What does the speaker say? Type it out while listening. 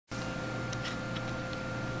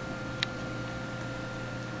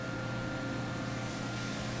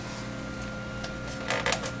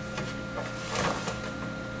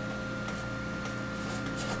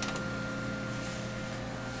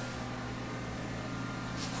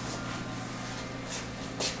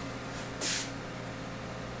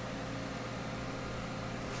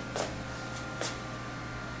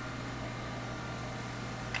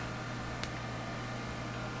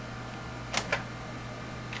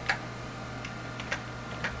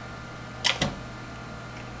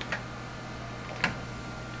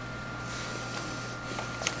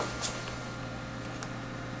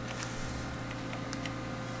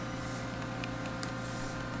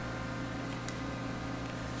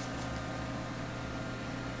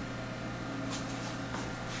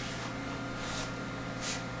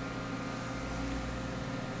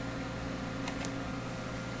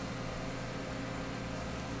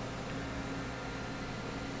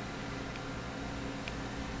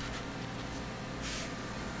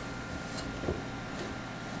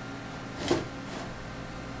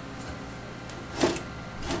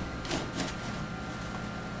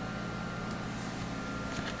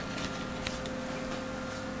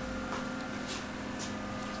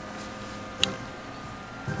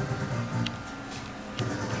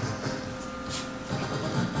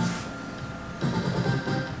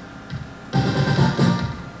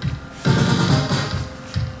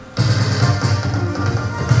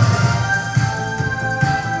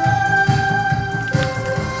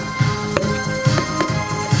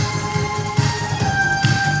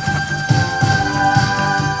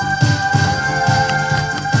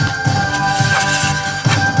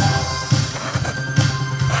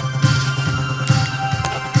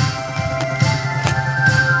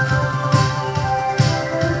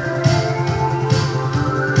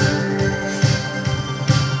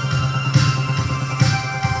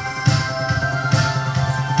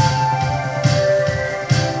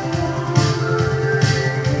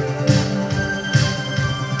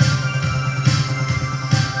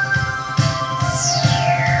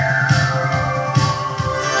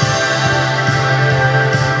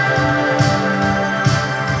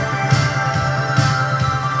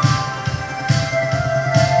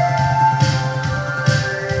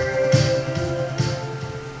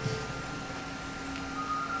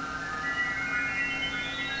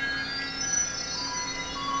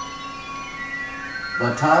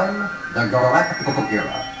The time, the galactic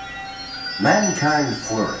era. Mankind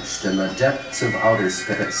flourished in the depths of outer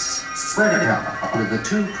space, spreading out under the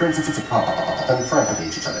two principal powers confronting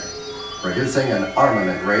each other, producing an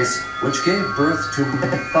armament race which gave birth to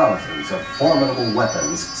many thousands of formidable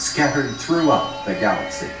weapons scattered throughout the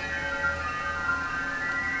galaxy.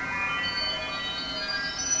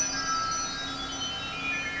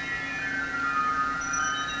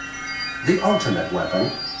 The ultimate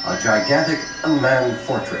weapon, a gigantic unmanned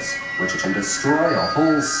fortress which can destroy a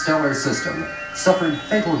whole stellar system, suffered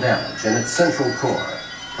fatal damage in its central core,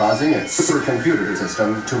 causing its supercomputer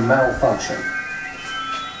system to malfunction.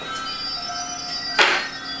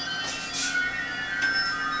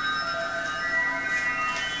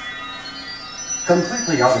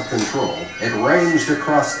 Completely out of control, it ranged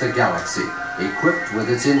across the galaxy, equipped with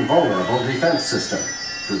its invulnerable defense system,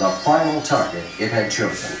 to the final target it had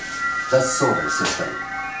chosen, the solar system.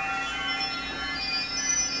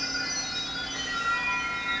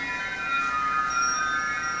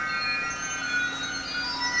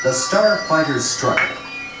 The starfighter's struggle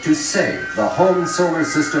to save the home solar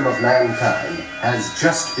system of mankind has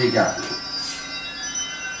just begun.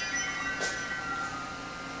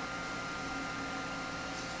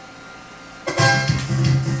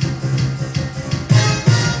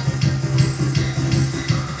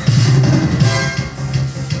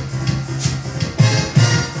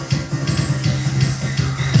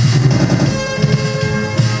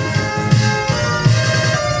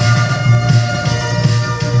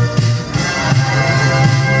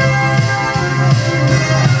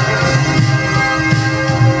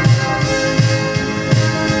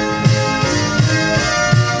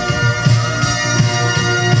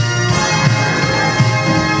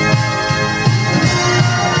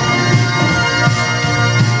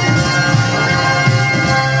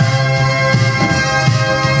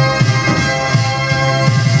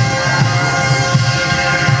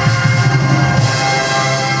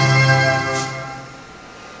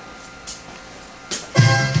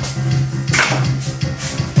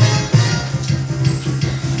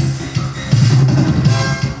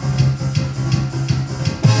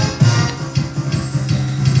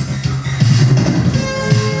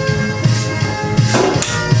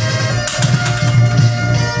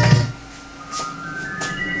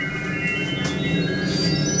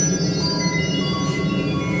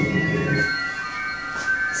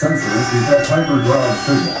 Sensors detect hyperdrive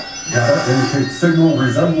signal. Data indicates signal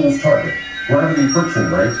resembles target. Gravity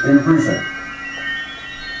friction rate increasing.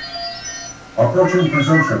 Approaching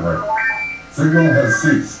presumption rate. Signal has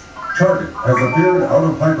ceased. Target has appeared out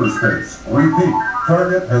of hyperspace. Repeat.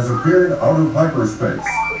 Target has appeared out of hyperspace.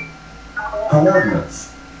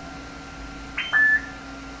 Coordinates.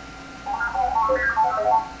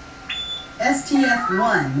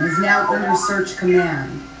 STF-1 is now under search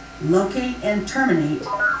command. Locate and terminate.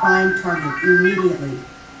 Find target immediately.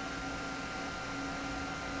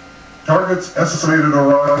 Target's estimated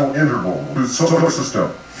arrival interval to solar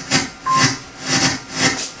system.